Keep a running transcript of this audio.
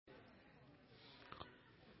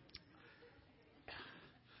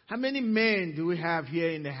How many men do we have here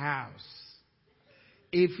in the house?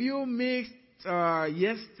 If you missed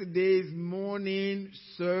yesterday's morning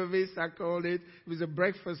service, I called it was a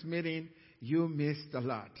breakfast meeting, you missed a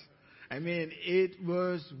lot. I mean, it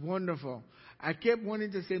was wonderful. I kept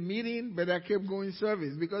wanting to say meeting, but I kept going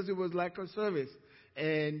service because it was like a service.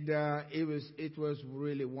 And it was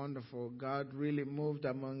really wonderful. God really moved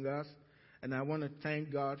among us. And I want to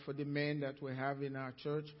thank God for the men that we have in our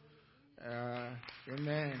church.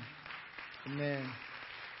 Amen. Amen.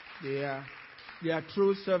 They are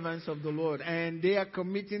true servants of the Lord. And they are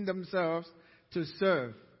committing themselves to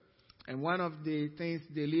serve. And one of the things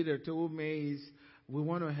the leader told me is we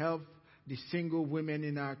want to help the single women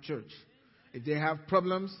in our church. If they have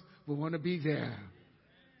problems, we want to be there.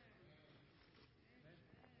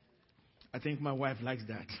 I think my wife likes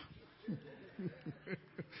that.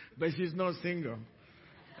 But she's not single.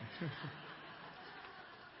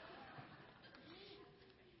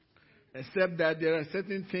 Except that there are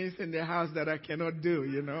certain things in the house that I cannot do,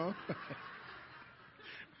 you know.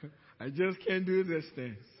 I just can't do these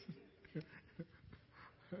things.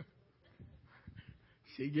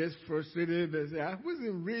 She gets frustrated and says, I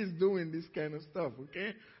wasn't raised doing this kind of stuff,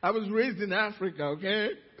 okay? I was raised in Africa, okay?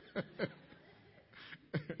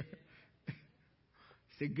 It's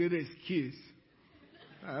a good excuse.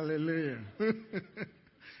 Hallelujah.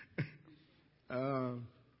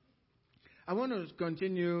 I want to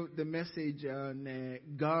continue the message on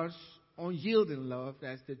God's unyielding love.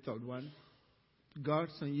 That's the third one.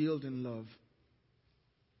 God's unyielding love.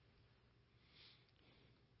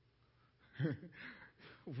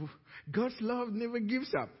 God's love never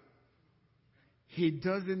gives up. He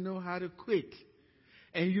doesn't know how to quit.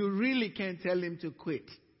 And you really can't tell him to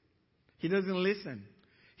quit. He doesn't listen.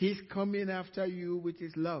 He's coming after you with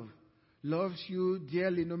his love. Loves you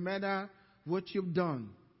dearly no matter what you've done.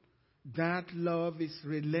 That love is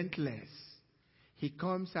relentless. He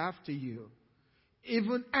comes after you.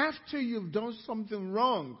 Even after you've done something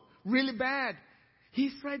wrong, really bad,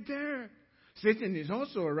 he's right there. Satan is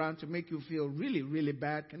also around to make you feel really, really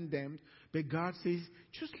bad, condemned. But God says,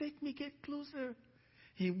 just let me get closer.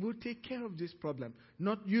 He will take care of this problem.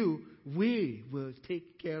 Not you. We will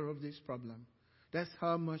take care of this problem. That's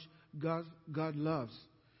how much God loves.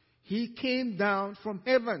 He came down from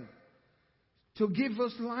heaven to give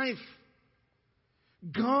us life.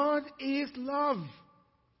 God is love.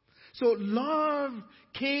 So love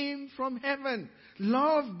came from heaven.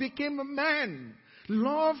 Love became a man.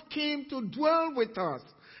 Love came to dwell with us.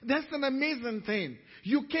 That's an amazing thing.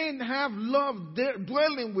 You can't have love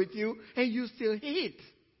dwelling with you and you still hate.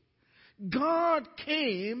 God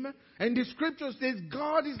came, and the scripture says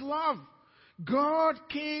God is love. God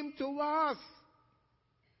came to us.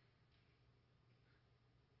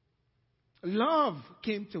 Love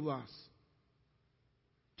came to us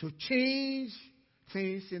to change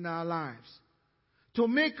things in our lives, to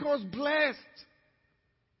make us blessed.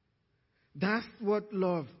 That's what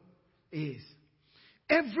love is.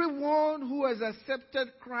 Everyone who has accepted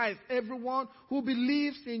Christ, everyone who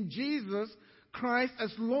believes in Jesus Christ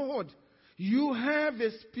as Lord, you have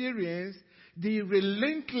experienced the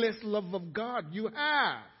relentless love of God. You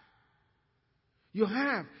have. You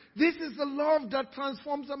have. This is the love that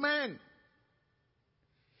transforms a man.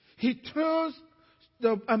 He turns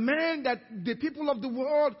a man that the people of the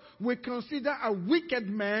world will consider a wicked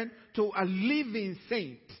man to a living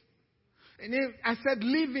saint. And if I said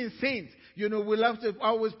living saints, you know, we'll have to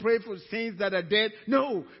always pray for saints that are dead.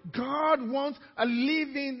 No, God wants a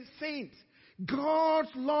living saint. God's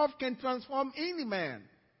love can transform any man.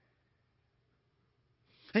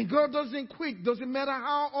 And God doesn't quit. Doesn't matter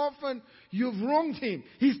how often you've wronged him.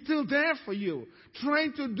 He's still there for you,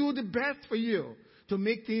 trying to do the best for you to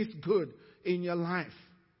make things good in your life.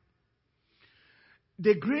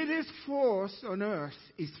 The greatest force on earth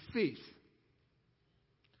is faith.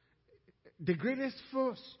 The greatest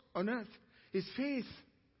force on earth is faith.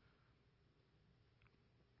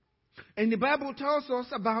 And the Bible tells us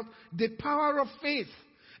about the power of faith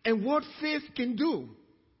and what faith can do.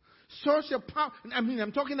 Such a power,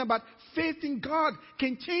 I'm talking about faith in God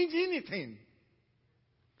can change anything.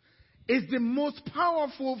 It's the most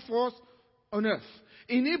powerful force on earth.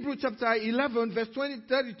 In Hebrews chapter 11, verse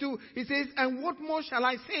 32, it says, and what more shall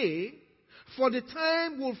I say? For the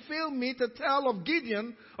time will fail me to tell of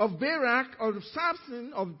Gideon, of Barak, of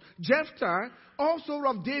Samson, of Jephthah, also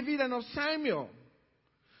of David and of Samuel.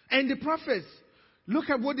 And the prophets, look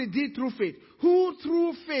at what they did through faith. Who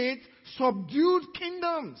through faith subdued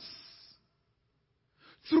kingdoms.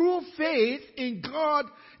 Through faith in God,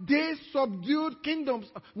 they subdued kingdoms.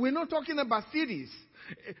 We're not talking about cities,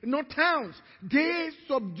 not towns. They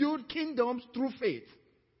subdued kingdoms through faith.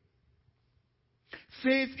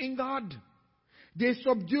 Faith in God. They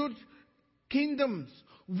subdued kingdoms,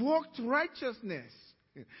 worked righteousness.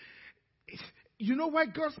 You know why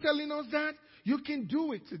God's telling us that? You can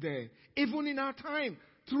do it today. Even in our time.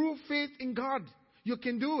 Through faith in God. You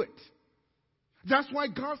can do it. That's why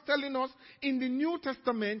God's telling us in the New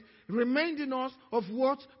Testament, reminding us of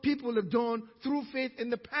what people have done through faith in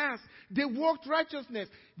the past. They worked righteousness.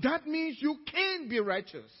 That means you can be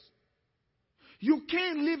righteous. You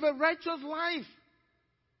can live a righteous life.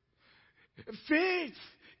 Faith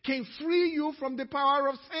can free you from the power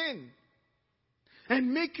of sin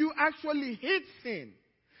and make you actually hate sin.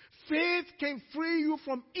 Faith can free you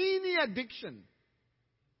from any addiction.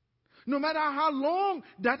 No matter how long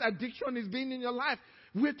that addiction has been in your life,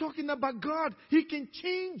 we're talking about God. He can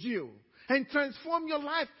change you and transform your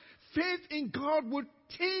life. Faith in God would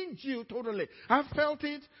change you totally. I felt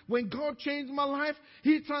it when God changed my life.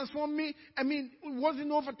 He transformed me. I mean, it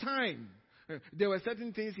wasn't over time. There were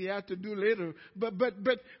certain things he had to do later. But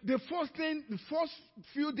the first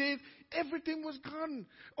few days, everything was gone.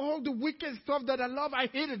 All the wicked stuff that I love, I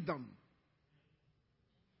hated them.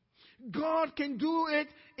 God can do it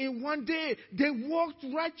in one day. They walked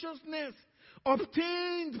righteousness,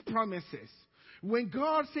 obtained promises. When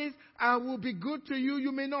God says, I will be good to you,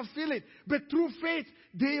 you may not feel it. But through faith,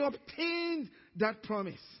 they obtained that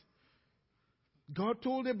promise. God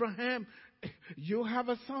told Abraham, you have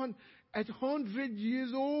a son at 100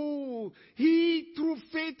 years old. He, through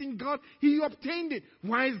faith in God, he obtained it.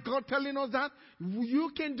 Why is God telling us that? You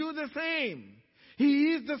can do the same.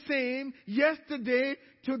 He is the same yesterday,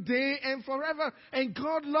 today, and forever. And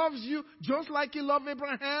God loves you just like he loved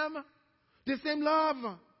Abraham. The same love.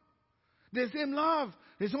 The same love.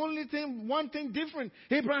 There's only one thing different.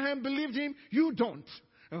 Abraham believed him. You don't.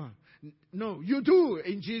 No, you do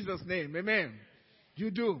in Jesus' name. Amen.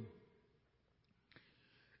 You do.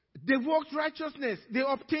 They walked righteousness. They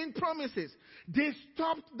obtained promises. They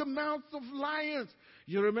stopped the mouths of lions.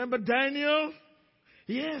 You remember Daniel?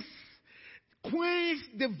 Yes.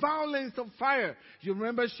 Quenched the violence of fire. You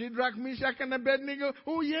remember Shadrach, Meshach, and Abednego?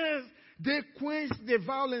 Oh yes. They quenched the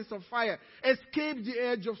violence of fire. Escaped the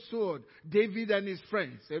edge of sword. David and his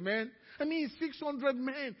friends. Amen. I mean, 600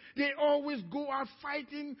 men. They always go out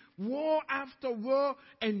fighting war after war.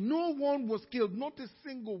 And no one was killed. Not a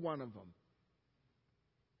single one of them.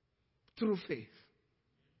 Through faith.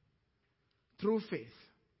 Through faith.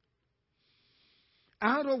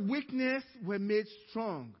 Out of weakness were made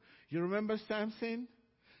strong. You remember Samson?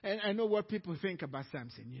 And I know what people think about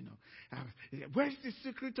Samson, you know. Where's the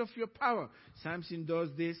secret of your power? Samson does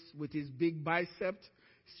this with his big bicep.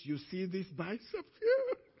 You see this bicep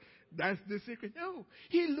here? That's the secret. No,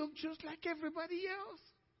 he looked just like everybody else.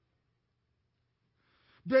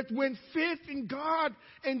 But when faith in God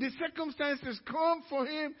and the circumstances come for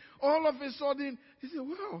him, all of a sudden, he said,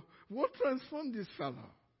 wow, what transformed this fellow?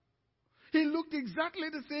 He looked exactly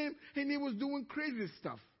the same and he was doing crazy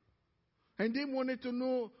stuff. And they wanted to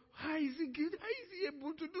know, how is he good? How is he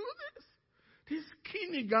able to do this? This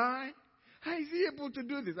skinny guy, how is he able to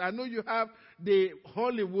do this? I know you have the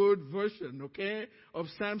Hollywood version, okay, of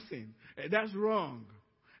Samson. That's wrong.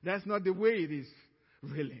 That's not the way it is,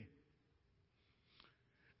 really.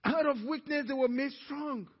 Out of weakness, they were made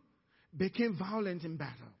strong, became violent in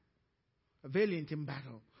battle, valiant in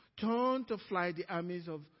battle, turned to fly the armies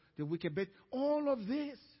of the wicked. But all of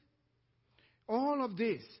this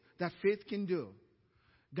that faith can do.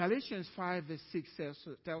 Galatians 5 verse 6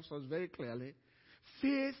 tells us very clearly,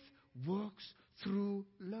 faith works through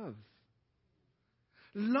love.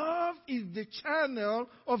 Love is the channel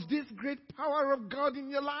of this great power of God in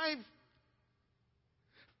your life.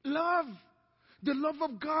 Love. The love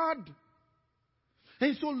of God.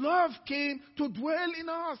 And so love came to dwell in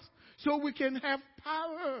us so we can have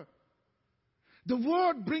power. The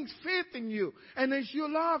word brings faith in you. And as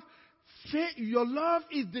you love, your love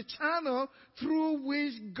is the channel through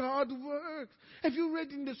which God works. Have you read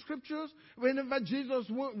in the scriptures whenever Jesus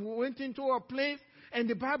went into a place and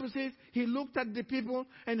the Bible says he looked at the people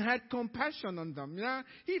and had compassion on them? Yeah?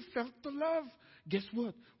 He felt the love. Guess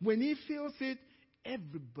what? When he feels it,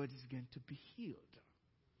 everybody's going to be healed.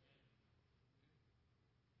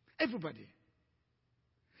 Everybody.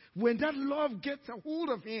 When that love gets a hold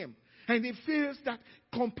of him and he feels that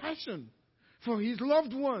compassion for his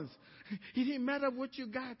loved ones, it didn't matter what you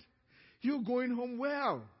got. You're going home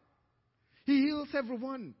well. He heals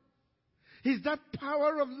everyone. It's that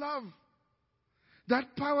power of love.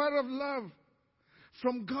 That power of love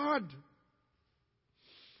from God.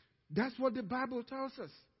 That's what the Bible tells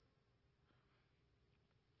us.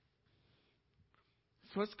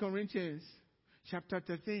 1 Corinthians chapter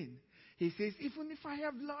 13. He says, even if I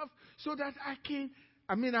have love so that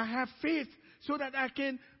I have faith so that I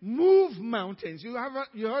can move mountains. You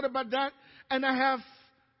heard about that? And I have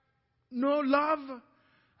no love.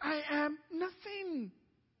 I am nothing.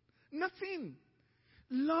 Nothing.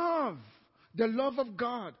 Love. The love of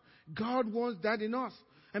God. God wants that in us.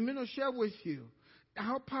 I'm going to share with you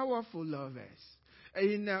how powerful love is.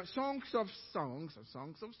 In Songs of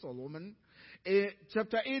Solomon,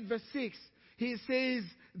 chapter 8, verse 6, he says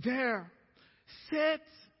there, set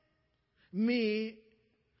me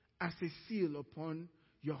as a seal upon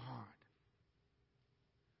your heart.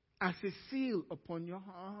 As a seal upon your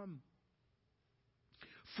arm.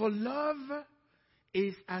 For love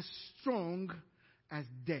is as strong as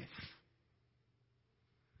death.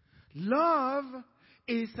 Love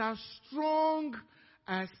is as strong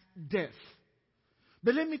as death.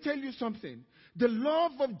 But let me tell you something. The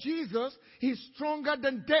love of Jesus is stronger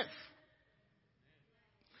than death.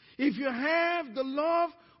 If you have the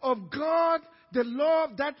love of God,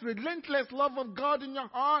 that relentless love of God in your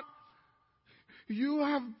heart, you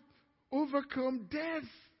have overcome death.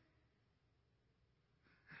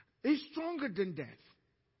 It's stronger than death.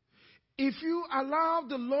 If you allow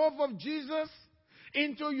the love of Jesus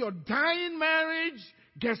into your dying marriage,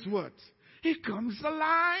 guess what? It comes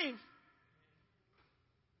alive.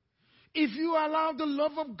 If you allow the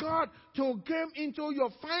love of God to come into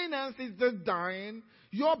your finances that's dying,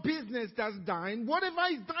 your business that's dying, whatever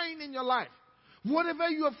is dying in your life, whatever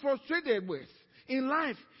you are frustrated with in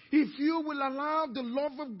life, if you will allow the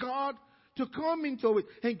love of God to come into it,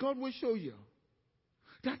 and God will show you,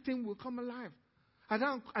 that thing will come alive.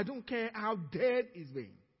 I don't care how dead it's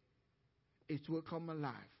been. It will come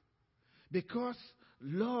alive. Because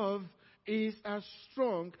love is as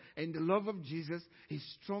strong, and the love of Jesus is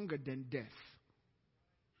stronger than death.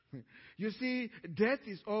 You see, death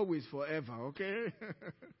is always forever, okay?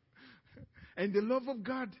 And the love of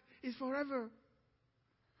God is forever.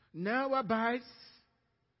 Now abides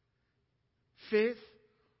faith,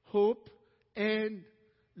 hope, and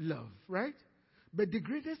love, right? But the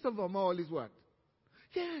greatest of them all is what?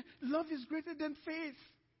 Yeah, love is greater than faith.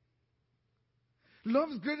 Love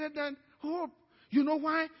is greater than hope. You know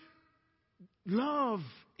why? Love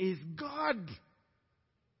is God.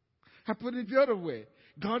 I put it the other way.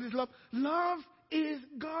 God is love. Love is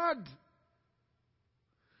God.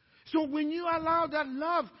 So when you allow that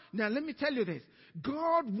love, now let me tell you this.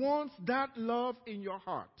 God wants that love in your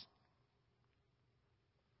heart.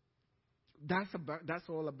 That's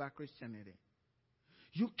all about Christianity.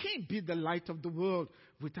 You can't be the light of the world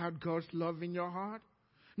without God's love in your heart.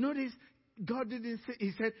 Notice, God didn't say,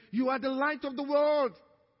 He said, you are the light of the world.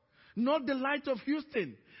 Not the light of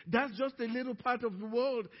Houston. That's just a little part of the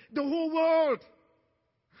world. The whole world.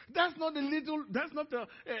 That's not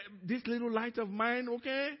this little light of mine,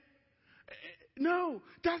 okay? No,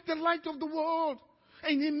 that's the light of the world.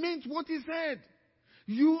 And He meant what He said.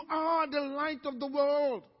 You are the light of the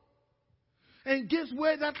world. And guess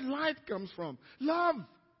where that light comes from? Love.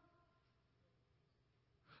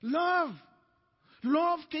 Love.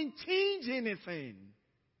 Love can change anything.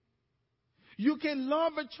 You can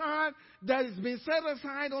love a child that has been set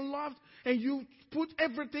aside unloved, and you put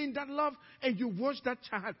everything in that love, and you watch that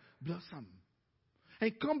child blossom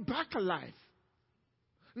and come back alive.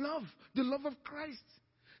 Love, the love of Christ,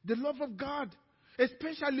 the love of God,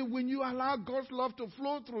 especially when you allow God's love to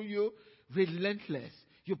flow through you, relentless.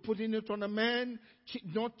 You're putting it on a man,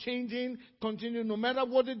 not changing, continue no matter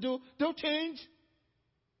what they do. They'll change.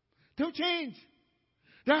 They'll change.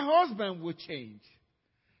 Their husband will change.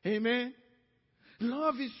 Amen.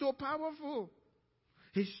 Love is so powerful.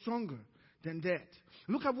 It's stronger than that.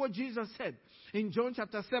 Look at what Jesus said in John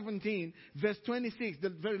chapter 17, verse 26, the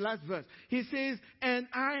very last verse. He says, and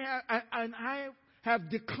I have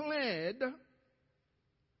declared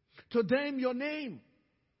to them your name,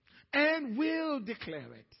 and will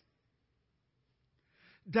declare it,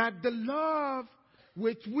 that the love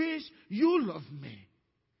with which you love me.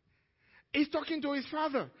 He's talking to his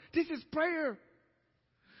Father. This is prayer.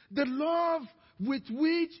 The love with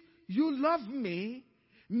which you love me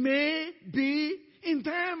may be in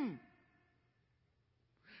them,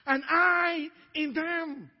 and I in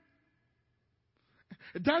them.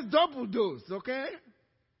 That's double dose, okay?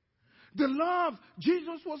 The love.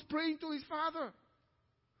 Jesus was praying to his Father.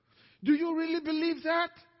 Do you really believe that?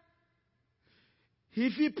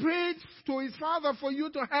 If he prayed to his Father for you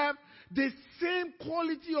to have the same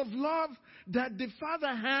quality of love that the Father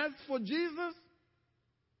has for Jesus,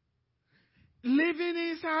 living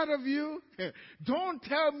inside of you, don't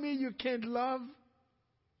tell me you can't love.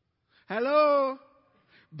 Hello?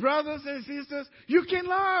 Brothers and sisters, you can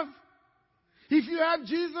love. If you have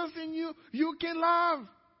Jesus in you, you can love.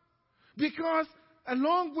 Because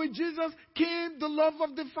along with Jesus came the love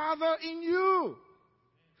of the Father in you.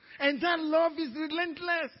 And that love is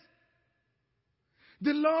relentless.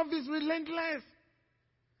 The love is relentless.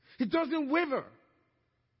 It doesn't waver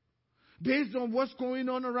based on what's going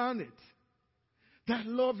on around it. That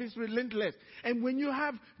love is relentless. And when you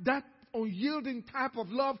have that unyielding type of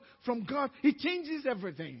love from God, it changes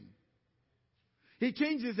everything. It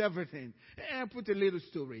changes everything. And I put a little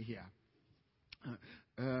story here.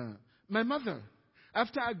 My mother,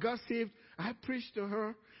 after I got saved, I preached to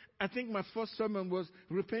her. I think my first sermon was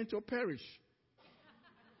repent or perish.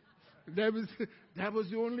 That was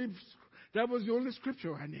the only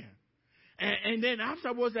scripture I knew. And then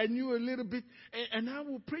afterwards, I knew a little bit, and I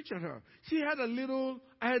would preach at her. She had a little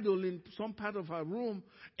idol in some part of her room,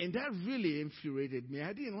 and that really infuriated me.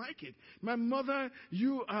 I didn't like it. My mother,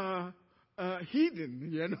 you are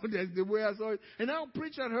heathen, that's the way I saw it. And I'll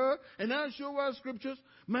preach at her, and I'll show her scriptures.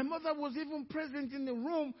 My mother was even present in the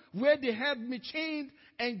room where they had me chained,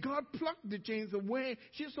 and God plucked the chains away.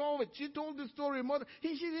 She saw it. She told the story, mother,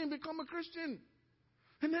 and she didn't become a Christian.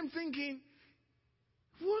 And I'm thinking,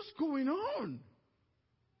 what's going on?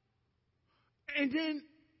 And then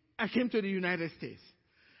I came to the United States,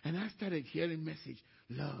 and I started hearing message,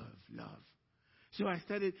 love, love. So I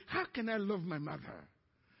started, how can I love my mother?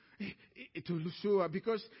 To show her,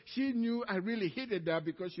 because she knew I really hated that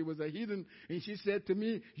because she was a heathen, and she said to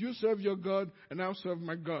me, you serve your God, and I'll serve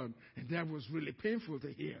my God. And that was really painful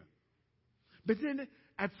to hear. But then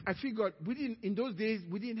I figured, in those days,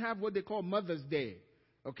 we didn't have what they call Mother's Day.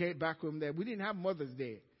 Okay, back home there. We didn't have Mother's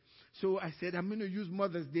Day. So I said, I'm going to use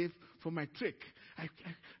Mother's Day for my trick.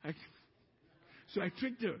 So I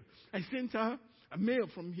tricked her. I sent her a mail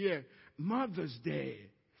from here, Mother's Day.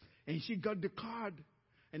 And she got the card.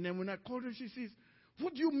 And then when I called her, she says,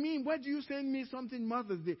 what do you mean? Why do you send me something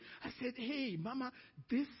Mother's Day? I said, hey, Mama,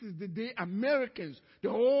 this is the day Americans, they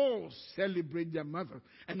all celebrate their mother.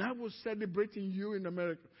 And I was celebrating you in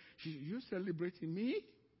America. She said, you celebrating me?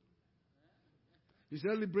 You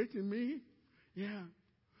celebrating me? Yeah.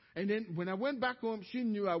 And then when I went back home, she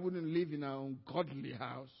knew I wouldn't live in our ungodly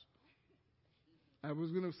house. I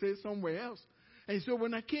was going to stay somewhere else. And so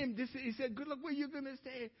when I came, he said, Goodluck, where are you going to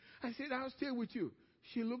stay? I said, I'll stay with you.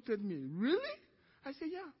 She looked at me. Really? I said,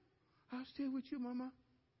 yeah, I'll stay with you, Mama.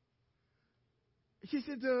 She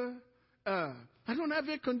said, I don't have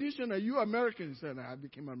air conditioner. You Americans. And I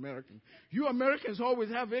became American. You Americans always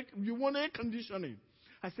have you want air conditioning.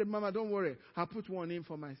 I said, Mama, don't worry. I'll put one in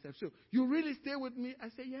for myself. So you really stay with me? I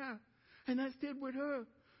said, yeah. And I stayed with her.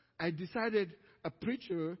 I decided a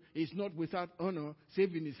preacher is not without honor,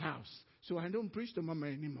 save in his house. So I don't preach to Mama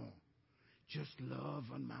anymore. Just love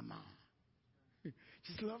on Mama.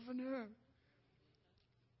 Just loving her.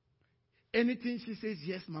 Anything she says,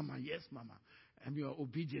 yes, Mama, yes, Mama. I'm your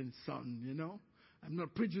obedient son, I'm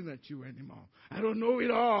not preaching at you anymore. I don't know it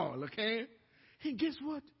all, okay? And guess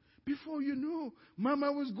what? Before you know,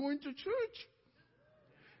 Mama was going to church.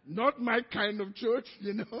 Not my kind of church,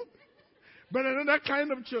 but another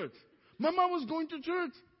kind of church. Mama was going to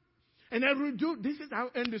church. And I will do, this is how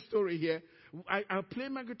I end the story here. I'll play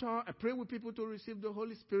my guitar. I pray with people to receive the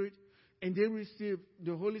Holy Spirit. And they receive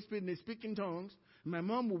the Holy Spirit and they speak in tongues. My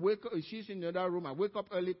mom will wake up. She's in the other room. I wake up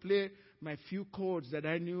early, play my few chords that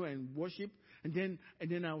I knew and worship. And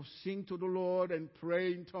then I'll sing to the Lord and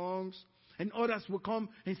pray in tongues. And others will come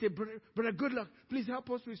and say, Brother Goodluck, please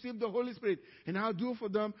help us receive the Holy Spirit. And I'll do for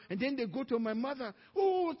them. And then they go to my mother.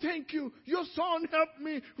 Oh, thank you. Your son helped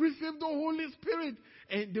me receive the Holy Spirit.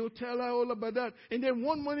 And they'll tell her all about that. And then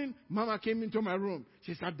one morning, Mama came into my room.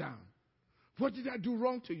 She sat down. What did I do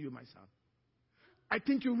wrong to you, my son? I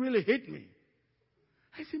think you really hate me.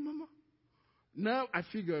 I said, Mama, now I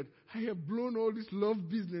figured I have blown all this love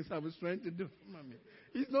business I was trying to do for Mommy.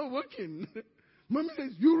 It's not working. Mommy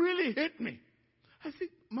says, you really hate me. I said,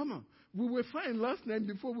 Mama, we were fine last night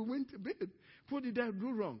before we went to bed. What did I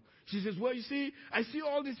do wrong? She says, well, you see, I see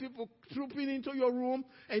all these people trooping into your room,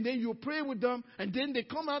 and then you pray with them, and then they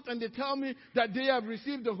come out and they tell me that they have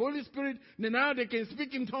received the Holy Spirit, and now they can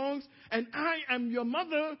speak in tongues, and I am your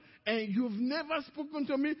mother, and you've never spoken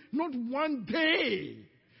to me, not one day.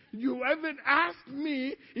 You haven't asked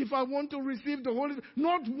me if I want to receive the Holy Spirit.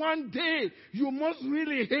 Not one day. You must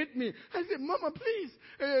really hate me. I said, Mama, please.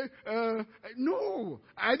 No,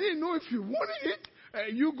 I didn't know if you wanted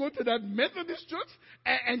it. You go to that Methodist church,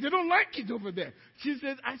 and they don't like it over there. She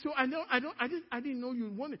said, I didn't know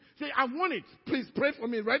you want it. Say, I want it. Please pray for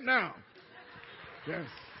me right now. Yes.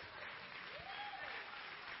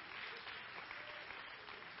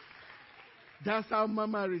 That's how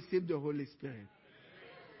Mama received the Holy Spirit.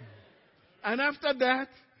 And after that,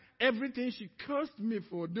 everything she cursed me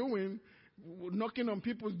for doing, knocking on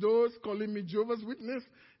people's doors, calling me Jehovah's Witness,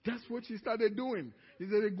 that's what she started doing. He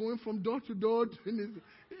started going from door to door.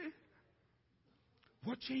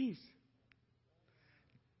 What changed?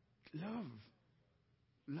 Love.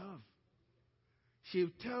 Love. She'll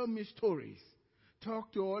tell me stories.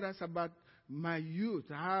 Talk to others about my youth,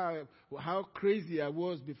 how crazy I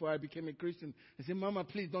was before I became a Christian. I say, Mama,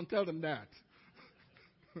 please don't tell them that.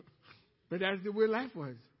 But that's the way life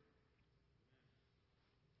was.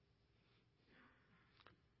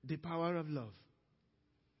 The power of love.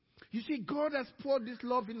 You see, God has poured this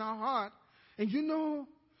love in our heart. And you know,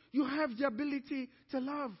 you have the ability to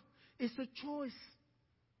love. It's a choice.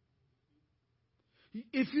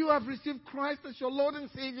 If you have received Christ as your Lord and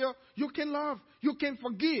Savior, you can love. You can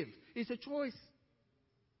forgive. It's a choice.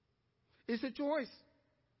 It's a choice.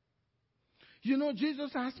 You know,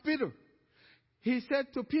 Jesus asked Peter. He said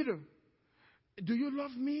to Peter, do you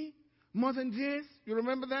love me more than this? You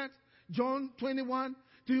remember that? John 21.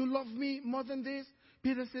 Do you love me more than this?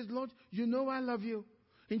 Peter says, Lord, you know I love you.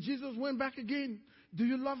 And Jesus went back again. Do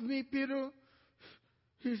you love me, Peter?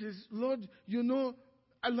 He says, Lord, you know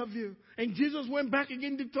I love you. And Jesus went back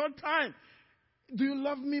again the third time. Do you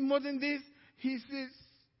love me more than this? He says,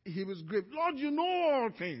 he was grieved. Lord, you know all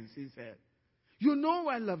things, he said. You know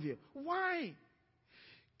I love you. Why?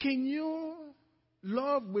 Can you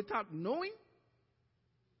love without knowing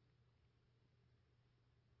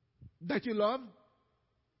that you love?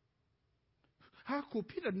 How could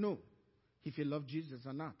Peter know if he loved Jesus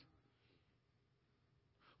or not?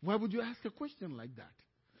 Why would you ask a question like that?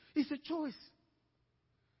 It's a choice.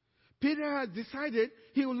 Peter had decided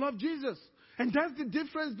he would love Jesus. And that's the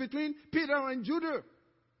difference between Peter and Judah.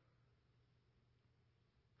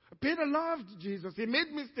 Peter loved Jesus. He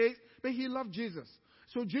made mistakes, but he loved Jesus.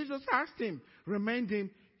 So Jesus asked him, remind him,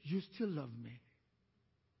 you still love me.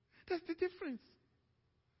 That's the difference.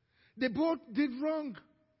 They both did wrong.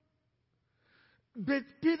 But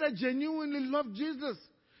Peter genuinely loved Jesus.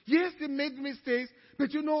 Yes, he made mistakes,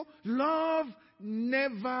 but you know, love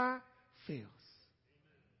never fails.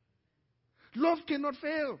 Love cannot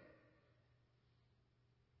fail.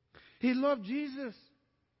 He loved Jesus.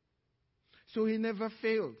 So he never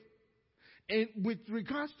failed. And with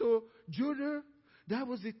regards to Judah, that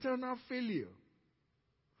was eternal failure.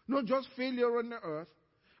 Not just failure on the earth,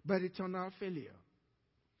 but eternal failure.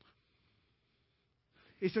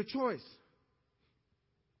 It's a choice.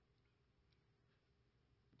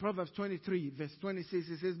 Proverbs 23, verse 26,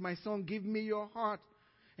 it says, my son, give me your heart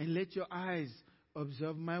and let your eyes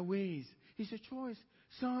observe my ways. It's a choice.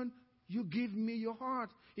 Son, you give me your heart.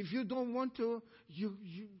 If you don't want to, you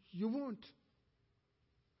won't.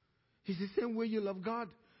 It's the same way you love God.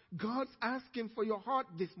 God's asking for your heart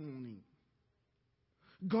this morning.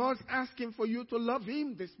 God's asking for you to love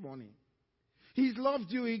him this morning. He's loved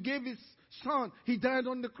you. He gave his son. He died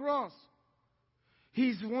on the cross.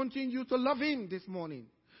 He's wanting you to love him this morning.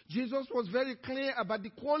 Jesus was very clear about the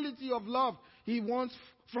quality of love he wants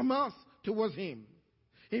from us towards him.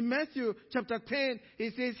 In Matthew chapter 10, he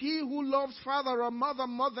says, he who loves father or mother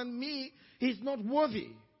more than me is not worthy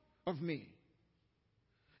of me.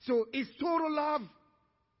 So it's total love.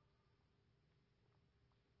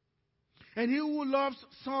 And he who loves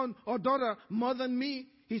son or daughter more than me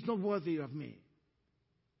is not worthy of me.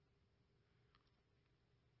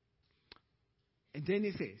 And then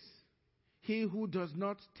he says, he who does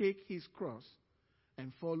not take his cross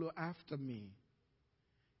and follow after me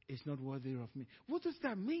is not worthy of me. What does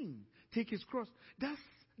that mean? Take his cross. That's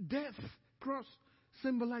death. Cross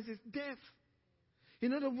symbolizes death.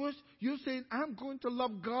 In other words, you're saying, I'm going to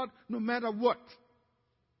love God no matter what.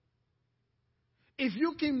 If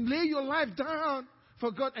you can lay your life down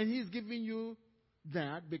for God, and he's giving you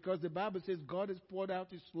that, because the Bible says God has poured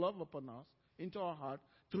out his love upon us, into our heart,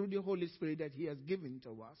 through the Holy Spirit that he has given to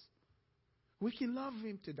us. We can love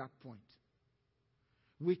him to that point.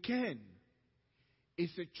 We can.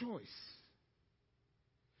 It's a choice.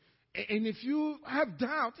 And if you have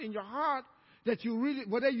doubt in your heart that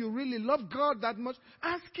whether you really love God that much,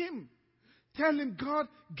 ask him. Tell him, God,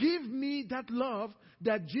 give me that love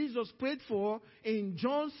that Jesus prayed for in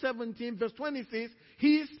John 17, verse 26.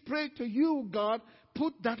 He prayed to you, God,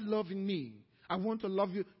 put that love in me. I want to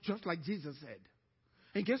love you just like Jesus said.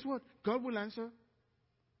 And guess what? God will answer.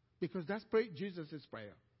 Because that's Jesus'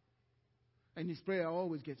 prayer. And his prayer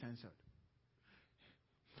always gets answered.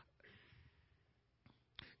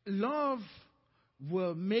 Love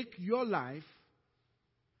will make your life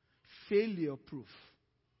failure-proof.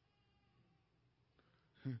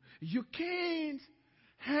 You can't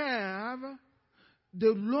have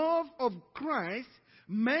the love of Christ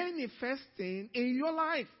manifesting in your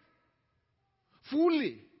life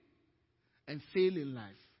fully and fail in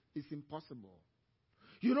life. It's impossible.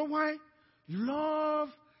 You know why? Love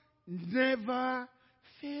never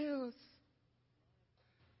fails.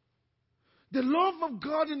 The love of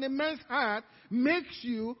God in a man's heart makes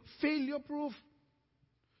you failure-proof.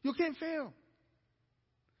 You can't fail.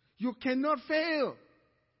 You cannot fail.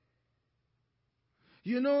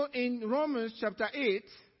 You know, in Romans chapter 8,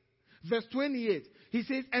 verse 28, he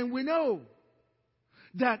says, and we know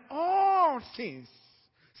that all things,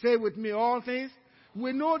 say with me, all things,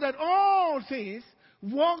 we know that all things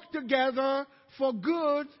work together for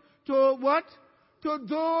good to what? To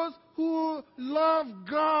those who love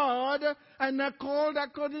God and are called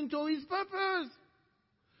according to His purpose.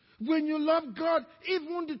 When you love God,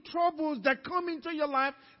 even the troubles that come into your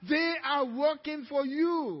life, they are working for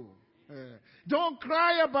you. Don't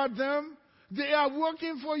cry about them. They are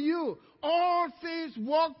working for you. All things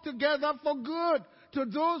work together for good to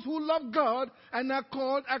those who love God and are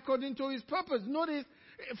called according to His purpose. Notice,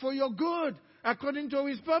 for your good, according to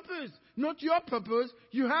His purpose. Not your purpose.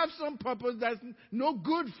 You have some purpose that's no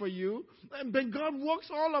good for you. But God works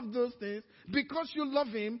all of those things. Because you love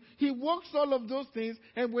Him, He works all of those things.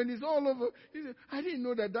 And when it's all over, He says, I didn't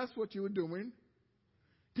know that that's what you were doing.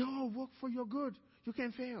 They all work for your good. You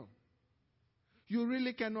can fail. You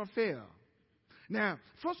really cannot fail. Now,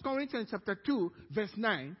 1 Corinthians chapter 2, verse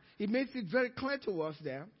 9, it makes it very clear to us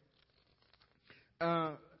there.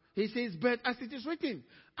 He says, but as it is written,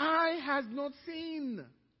 eye has not seen,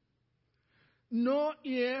 nor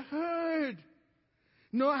ear heard,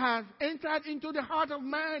 nor has entered into the heart of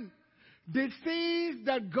man the things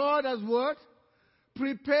that God has what?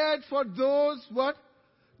 Prepared for those what?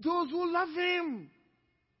 Those who love Him.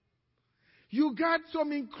 You got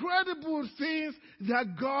some incredible things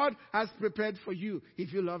that God has prepared for you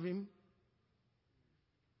if you love Him.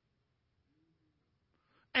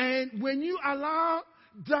 And when you allow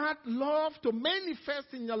that love to manifest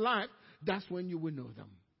in your life, that's when you will know them.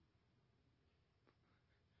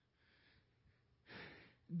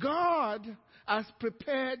 God has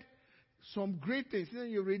prepared some great things.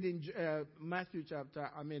 You read in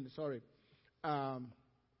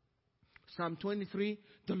Psalm 23,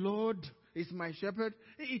 the Lord is my shepherd.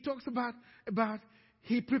 He talks about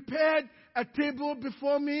He prepared a table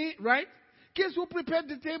before me, right? Guess who prepared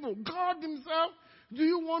the table? God Himself. Do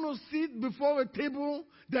you want to sit before a table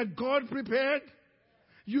that God prepared?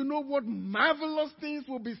 You know what marvelous things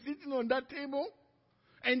will be sitting on that table?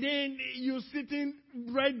 And then you're sitting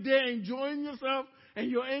right there enjoying yourself, and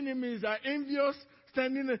your enemies are envious,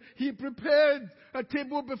 standing there. He prepared a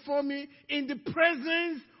table before me in the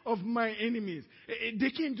presence of my enemies.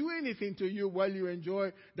 They can't do anything to you while you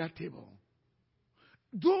enjoy that table.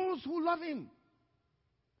 Those who love Him.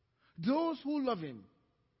 Those who love Him.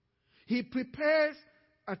 He prepares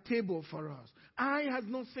a table for us. Eye has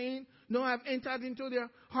not seen, nor have entered into the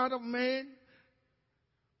heart of man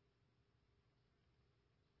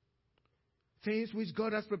things which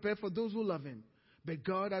God has prepared for those who love Him. But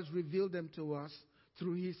God has revealed them to us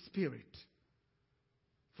through His Spirit.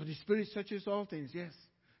 For the Spirit searches all things, yes,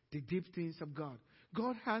 the deep things of God.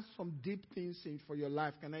 God has some deep things for your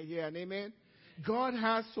life. Can I hear an amen? God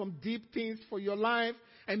has some deep things for your life,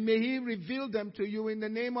 and may He reveal them to you in the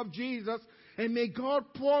name of Jesus. And may God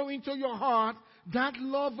pour into your heart that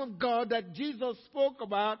love of God that Jesus spoke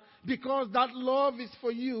about, because that love is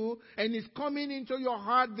for you and is coming into your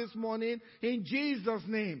heart this morning in Jesus'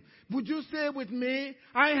 name. Would you say with me,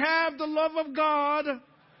 I have the love of God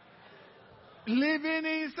living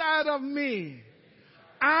inside of me.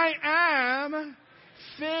 I am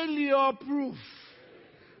failure-proof.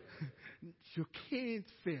 You can't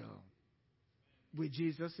fail with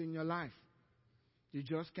Jesus in your life. You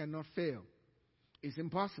just cannot fail. It's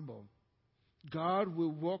impossible. God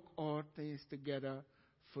will work all things together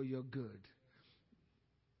for your good.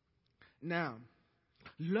 Now,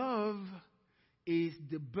 love is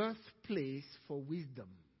the birthplace for wisdom.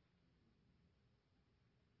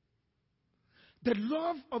 The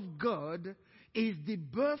love of God is the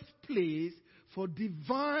birthplace for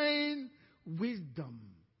divine wisdom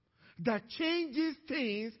that changes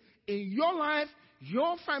things in your life,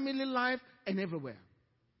 your family life, and everywhere.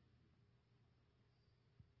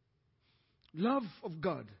 Love of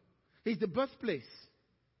God is the birthplace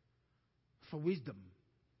for wisdom.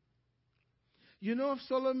 You know of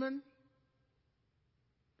Solomon?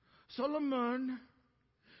 Solomon,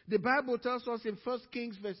 the Bible tells us in 1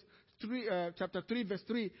 Kings chapter 3, verse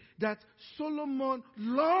 3, that Solomon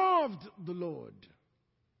loved the Lord.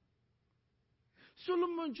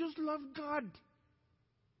 Solomon just loved God.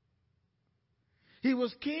 He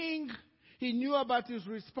was king. He knew about his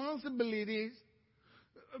responsibilities.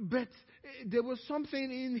 But there was something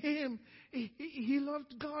in him. He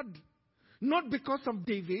loved God. Not because of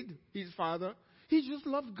David, his father. He just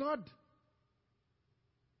loved God.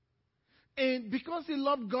 And because he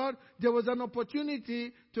loved God, there was an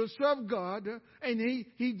opportunity to serve God. And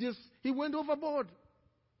he went overboard.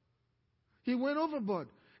 He went overboard.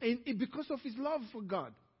 And because of his love for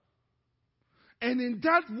God. And in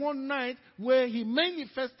that one night where he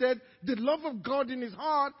manifested the love of God in his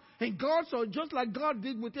heart, and God saw, just like God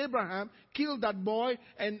did with Abraham, killed that boy,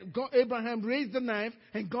 and Abraham raised the knife,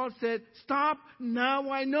 and God said, stop, now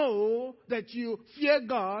I know that you fear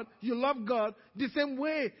God, you love God. The same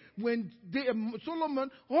way, when Solomon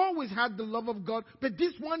always had the love of God, but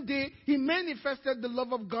this one day, he manifested the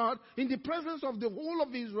love of God in the presence of the whole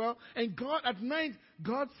of Israel, and God, at night,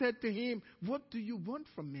 God said to him, what do you want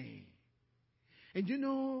from me? And you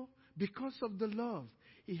know, because of the love,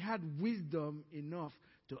 he had wisdom enough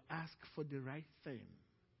to ask for the right thing.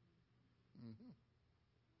 Mm-hmm.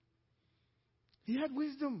 He had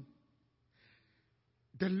wisdom.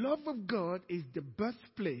 The love of God is the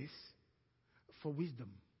birthplace for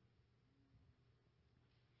wisdom.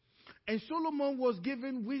 And Solomon was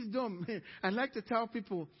given wisdom. I like to tell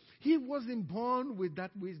people, he wasn't born with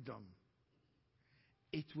that wisdom.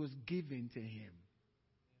 It was given to him.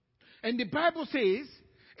 And the Bible says,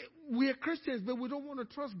 we are Christians, but we don't want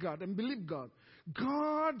to trust God and believe God.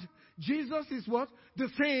 God, Jesus is what? The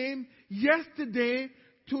same yesterday,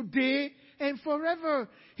 today, and forever.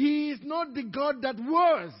 He is not the God that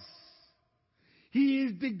was. He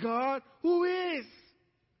is the God who is.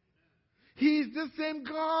 He is the same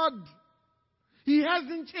God. He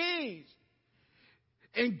hasn't changed.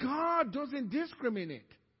 And God doesn't discriminate.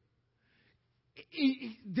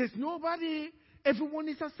 There's nobody. Everyone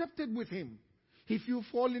is accepted with him. If you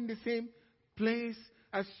fall in the same place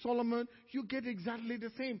as Solomon, you get exactly the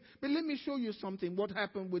same. But let me show you something, what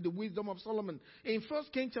happened with the wisdom of Solomon. In 1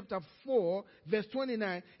 Kings chapter 4, verse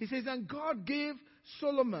 29, it says, and God gave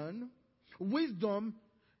Solomon wisdom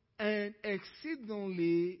and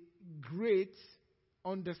exceedingly great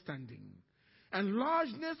understanding, and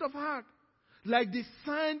largeness of heart, like the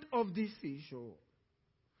sand of the seashore.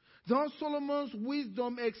 Thus Solomon's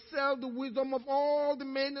wisdom excelled the wisdom of all the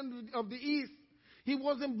men of the east. He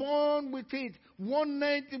wasn't born with it. One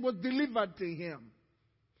night it was delivered to him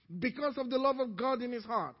because of the love of God in his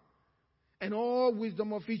heart and all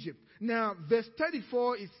wisdom of Egypt. Now, verse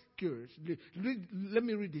 34 is curious. Let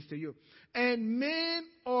me read this to you. And men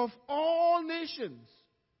of all nations,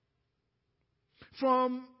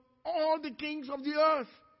 from all the kings of the earth,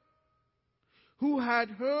 who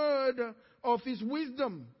had heard of his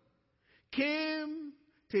wisdom, came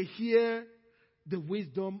to hear the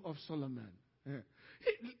wisdom of Solomon.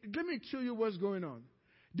 Let me show you what's going on.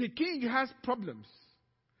 The king has problems.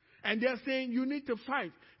 And they're saying, you need to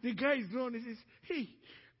fight. The guy is known. He says, hey,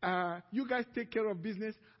 you guys take care of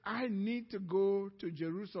business. I need to go to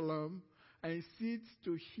Jerusalem and sit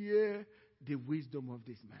to hear the wisdom of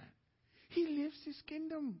this man. He lives his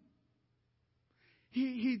kingdom.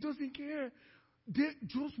 He doesn't care. They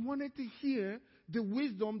just wanted to hear the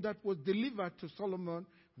wisdom that was delivered to Solomon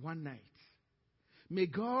one night. May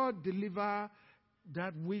God deliver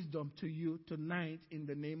that wisdom to you tonight in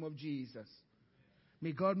the name of Jesus.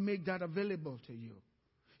 May God make that available to you.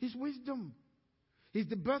 His wisdom is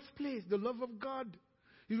the birthplace, the love of God.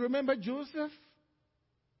 You remember Joseph?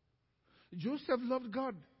 Joseph loved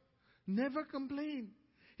God, never complained.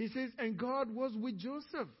 He says, and God was with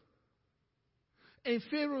Joseph. And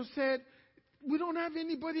Pharaoh said, we don't have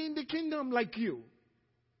anybody in the kingdom like you.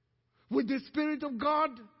 With the Spirit of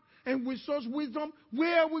God and with such wisdom,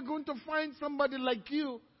 where are we going to find somebody like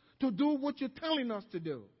you to do what you're telling us to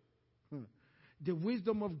do? The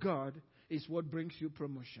wisdom of God is what brings you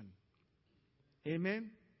promotion.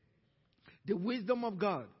 Amen? The wisdom of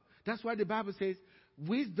God. That's why the Bible says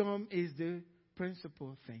wisdom is the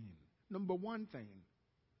principal thing. Number one thing.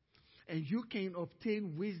 And you can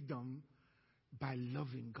obtain wisdom by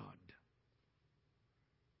loving God.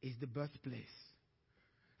 Is the birthplace.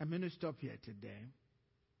 I'm going to stop here today.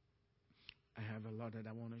 I have a lot that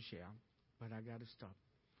I want to share, but I got to stop.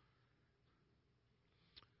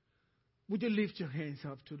 Would you lift your hands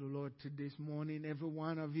up to the Lord this morning, every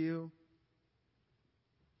one of you?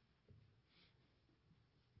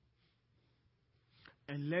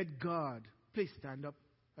 And let God, please stand up,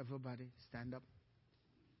 everybody, stand up.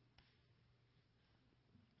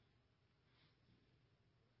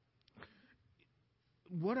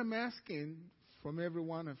 What I'm asking from every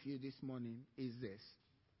one of you this morning is this.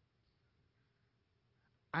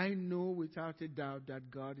 I know without a doubt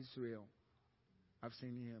that God is real. I've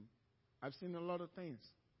seen him. I've seen a lot of things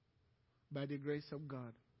by the grace of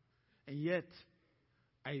God. And yet,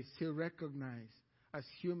 I still recognize, as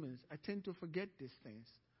humans, I tend to forget these things.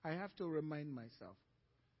 I have to remind myself.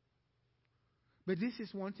 But this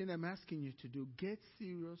is one thing I'm asking you to do. Get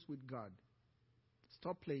serious with God.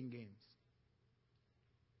 Stop playing games.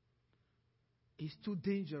 It's too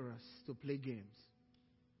dangerous to play games.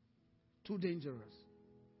 Too dangerous.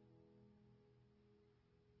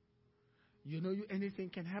 You know, anything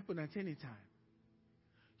can happen at any time.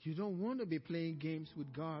 You don't want to be playing games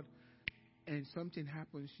with God and something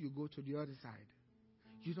happens, you go to the other side.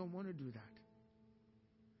 You don't want to do that.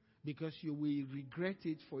 Because you will regret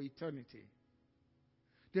it for eternity.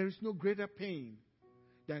 There is no greater pain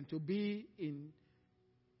than to be in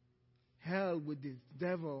hell with the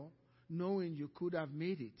devil knowing you could have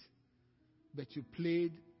made it, but you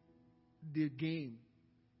played the game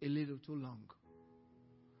a little too long.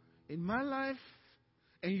 In my life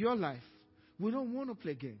and your life, we don't want to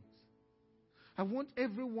play games. I want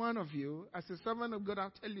every one of you, as a servant of God,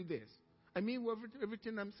 I'll tell you this. I mean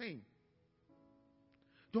everything I'm saying.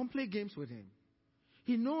 Don't play games with him.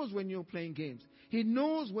 He knows when you're playing games. He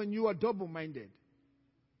knows when you are double-minded.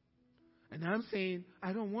 And I'm saying,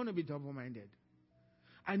 I don't want to be double-minded.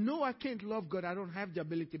 I know I can't love God. I don't have the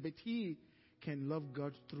ability, but he can love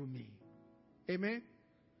God through me. Amen?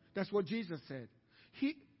 That's what Jesus said.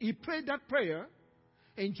 He prayed that prayer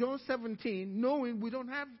in John 17, knowing we don't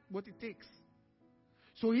have what it takes.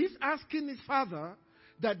 So he's asking his Father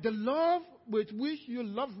that the love with which you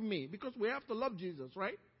love me, because we have to love Jesus,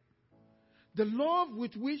 right? The love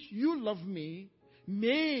with which you love me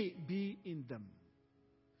may be in them.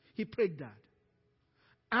 He prayed that.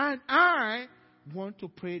 And I want to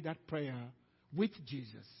pray that prayer with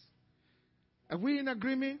Jesus. Are we in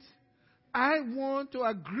agreement? I want to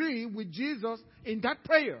agree with Jesus in that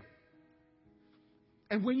prayer.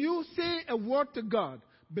 And when you say a word to God,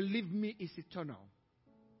 believe me, it's eternal.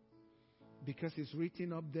 Because it's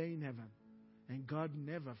written up there in heaven. And God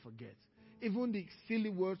never forgets. Even the silly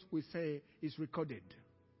words we say is recorded.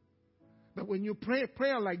 But when you pray a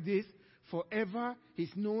prayer like this, forever is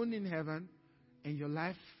known in heaven, and your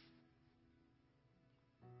life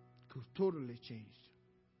could totally change.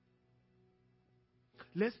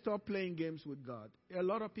 Let's stop playing games with God. There are a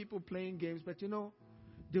lot of people playing games, but you know,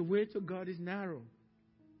 the way to God is narrow.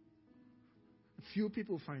 Few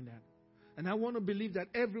people find that. And I want to believe that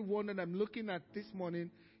everyone that I'm looking at this morning,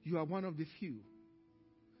 you are one of the few.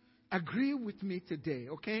 Agree with me today,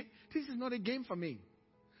 okay? This is not a game for me.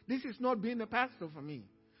 This is not being a pastor for me.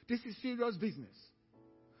 This is serious business.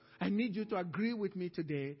 I need you to agree with me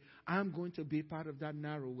today. I'm going to be part of that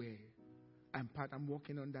narrow way. I'm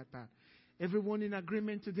walking on that path. Everyone in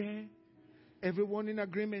agreement today? Everyone in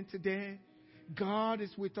agreement today? God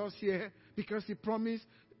is with us here because he promised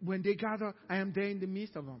when they gather, I am there in the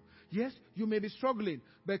midst of them. Yes, you may be struggling,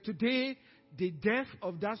 but today the death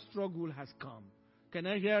of that struggle has come. Can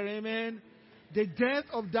I hear amen? The death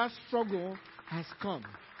of that struggle has come.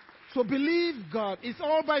 So believe God. It's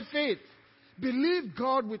all by faith. Believe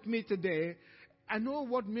God with me today. I know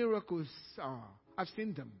what miracles are. I've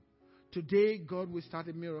seen them. Today, God will start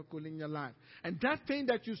a miracle in your life. And that thing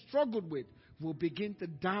that you struggled with will begin to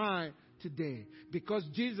die today. Because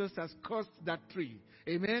Jesus has cursed that tree.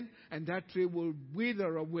 Amen? And that tree will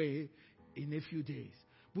wither away in a few days.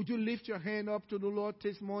 Would you lift your hand up to the Lord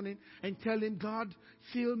this morning and tell him, God,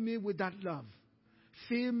 fill me with that love.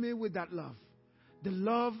 Fill me with that love. The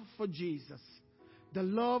love for Jesus. The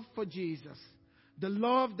love for Jesus. The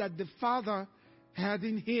love that the Father had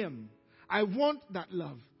in him. I want that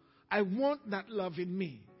love. I want that love in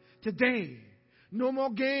me. Today, no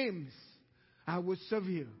more games. I will serve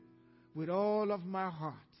you with all of my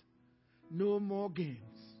heart. No more games.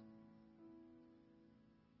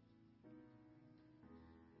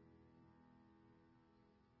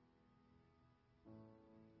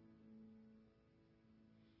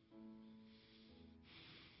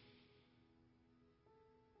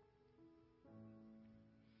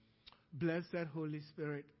 Blessed Holy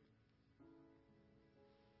Spirit,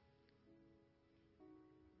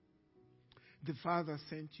 the Father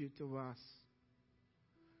sent you to us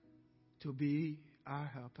to be our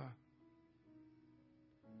helper.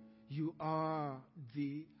 You are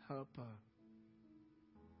the helper.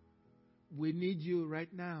 We need you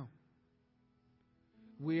right now.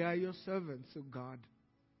 We are your servants, oh God.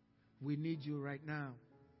 We need you right now.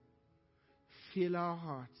 Fill our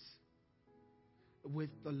hearts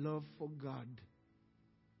with the love for God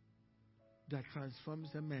that transforms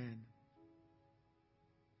a man.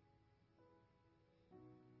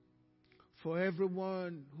 For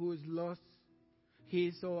everyone who is lost, he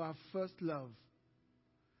is our first love.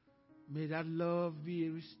 May that love be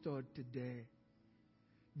restored today,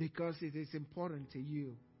 because it is important to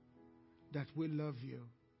you that we love you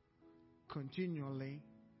continually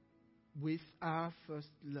with our first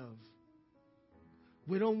love.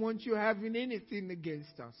 We don't want you having anything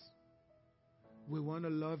against us. We want to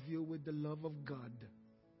love you with the love of God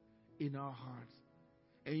in our hearts,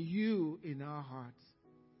 and you in our hearts.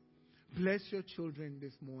 Bless your children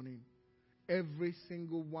this morning, every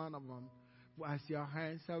single one of them, as your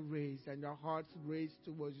hands are raised and your hearts raised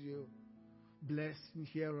towards you. Bless and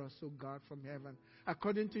hear us, O God, from heaven.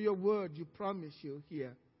 According to your word, you promise you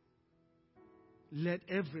here. Let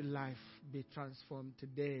every life be transformed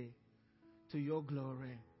today to your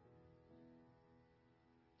glory.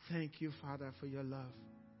 Thank you, Father, for your love.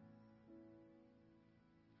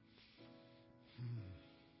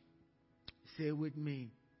 Say with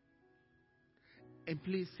me. And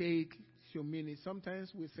please say it, you mean it.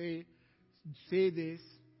 Sometimes we say this.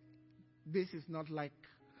 This is not like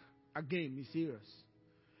a game, it's serious.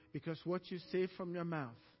 Because what you say from your mouth,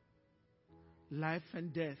 life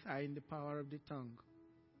and death are in the power of the tongue.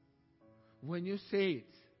 When you say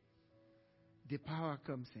it, the power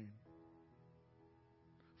comes in.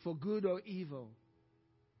 For good or evil.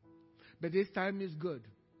 But this time is good.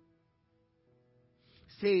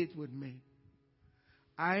 Say it with me.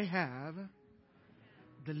 I have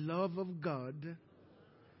the love of God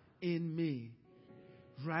in me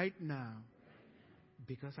right now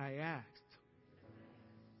because I asked.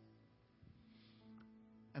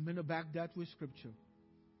 I'm going to back that with scripture.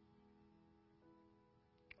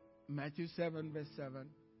 Matthew 7 verse 7.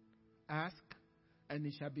 Ask and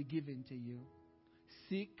it shall be given to you.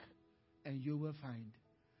 Seek and you will find.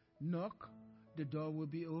 Knock, the door will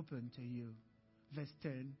be open to you. Verse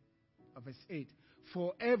 10 or verse 8.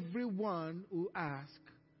 For everyone who asks,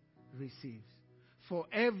 receives. For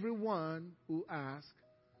everyone who asks,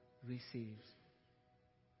 receives.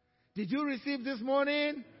 Did you receive this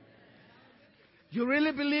morning? You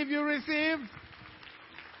really believe you received?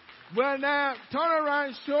 Well, now, turn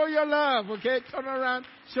around, show your love, okay? Turn around,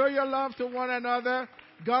 show your love to one another.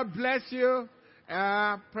 God bless you.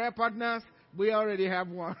 Prayer partners, we already have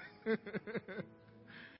one.